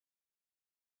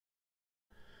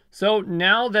So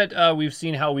now that we've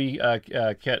seen how we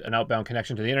get an outbound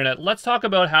connection to the internet, let's talk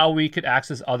about how we could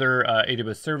access other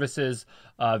AWS services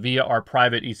via our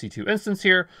private EC2 instance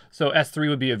here. So S3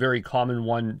 would be a very common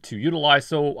one to utilize.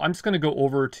 So I'm just going to go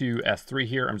over to S3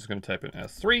 here. I'm just going to type in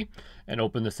S3 and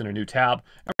open this in a new tab.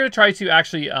 I'm going to try to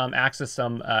actually access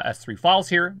some S3 files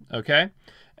here, okay?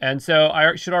 And so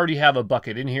I should already have a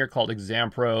bucket in here called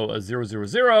exampro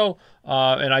 000,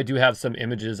 and I do have some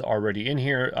images already in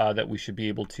here that we should be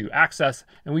able to access.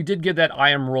 And we did give that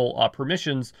IAM role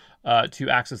permissions to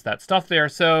access that stuff there.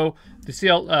 So the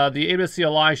AWS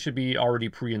CLI should be already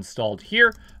pre-installed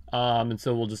here. And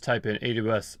so we'll just type in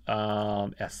AWS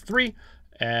S3.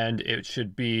 And it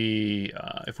should be,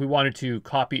 if we wanted to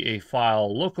copy a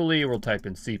file locally, we'll type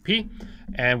in CP.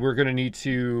 And we're going to need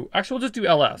to, actually, we'll just do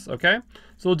LS, okay?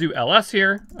 So we'll do LS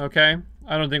here, okay?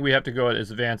 I don't think we have to go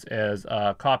as advanced as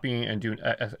copying and doing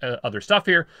other stuff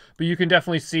here. But you can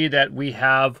definitely see that we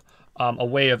have a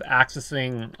way of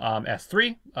accessing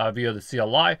S3 via the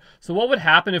CLI. So what would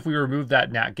happen if we remove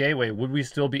that NAT gateway? Would we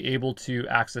still be able to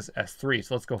access S3?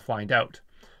 So let's go find out.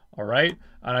 All right,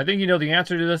 and I think you know the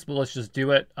answer to this, but let's just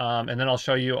do it. And then I'll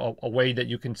show you a way that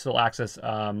you can still access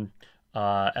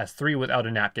S3 without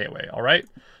a NAT gateway, all right?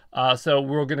 So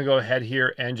we're gonna go ahead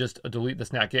here and just delete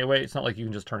this NAT gateway. It's not like you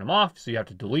can just turn them off, so you have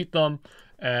to delete them.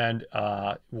 And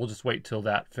we'll just wait till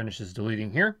that finishes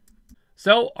deleting here.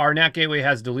 So our NAT gateway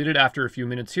has deleted after a few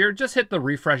minutes here. Just hit the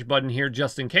refresh button here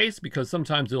just in case, because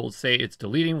sometimes it'll say it's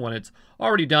deleting when it's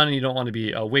already done and you don't want to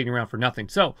be waiting around for nothing.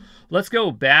 So let's go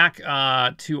back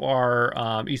to our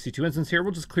EC2 instance here.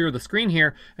 We'll just clear the screen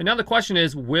here. And now the question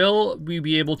is, will we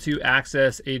be able to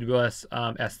access AWS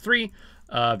S3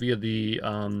 via the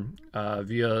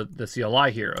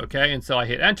CLI here, okay? And so I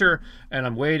hit enter, and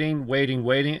I'm waiting,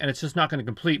 and it's just not going to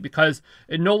complete because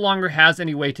it no longer has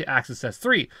any way to access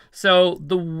S3. So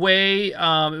the way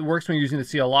it works when you're using the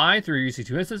CLI through your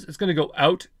EC2 instance, it's going to go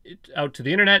out to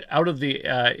the internet, out of the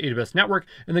AWS network,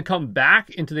 and then come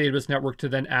back into the AWS network to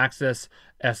then access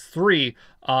S3.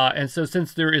 And so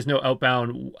since there is no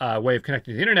outbound way of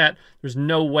connecting to the internet, there's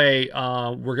no way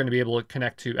we're going to be able to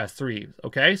connect to S3.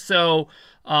 Okay, so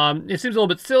it seems a little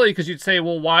bit silly because you'd say,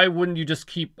 well, why wouldn't you just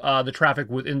keep the traffic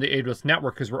within the AWS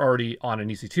network? Because we're already on an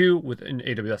EC2 with an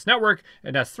AWS network,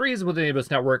 and S3 is within the AWS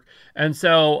network. And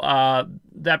so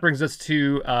that brings us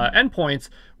to endpoints,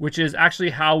 which is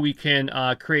actually how we can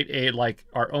create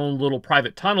our own little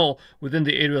private tunnel within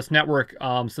the AWS network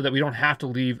so that we don't have to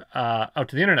leave out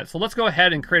to the internet. So let's go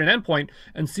ahead and create an endpoint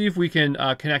and see if we can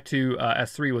connect to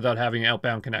S3 without having an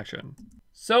outbound connection.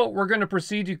 So we're going to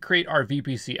proceed to create our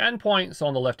VPC endpoint. So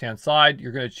on the left-hand side,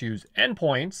 you're going to choose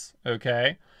endpoints,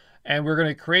 okay? And we're going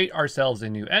to create ourselves a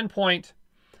new endpoint.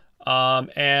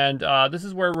 This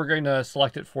is where we're going to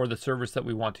select it for the service that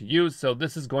we want to use. So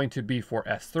this is going to be for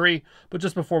S3. But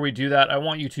just before we do that, I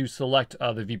want you to select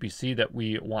the VPC that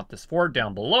we want this for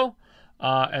down below.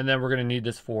 And then we're going to need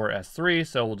this for S3.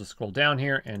 So we'll just scroll down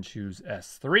here and choose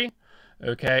S3.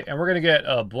 Okay, and we're going to get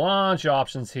a bunch of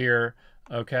options here.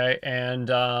 Okay, and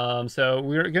so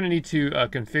we're going to need to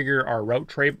configure our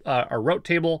route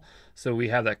table. So we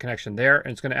have that connection there,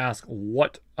 and it's going to ask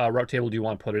what route table do you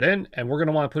want to put it in, and we're going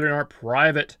to want to put it in our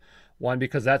private one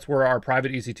because that's where our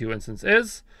private EC2 instance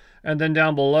is. And then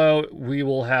down below we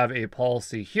will have a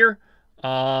policy here,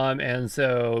 and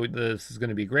so this is going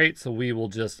to be great. So we will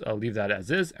just leave that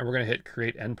as is, and we're going to hit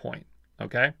create endpoint.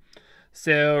 Okay.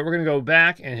 So we're going to go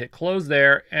back and hit close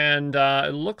there, and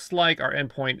it looks like our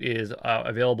endpoint is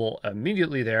available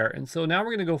immediately there. And so now we're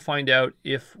going to go find out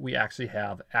if we actually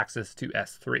have access to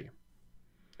S3.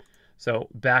 So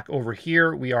back over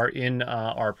here, we are in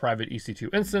our private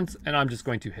EC2 instance, and I'm just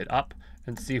going to hit up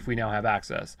and see if we now have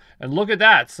access. And look at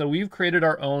that. So we've created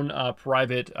our own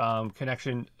private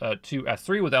connection to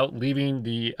S3 without leaving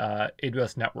the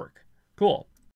AWS network. Cool.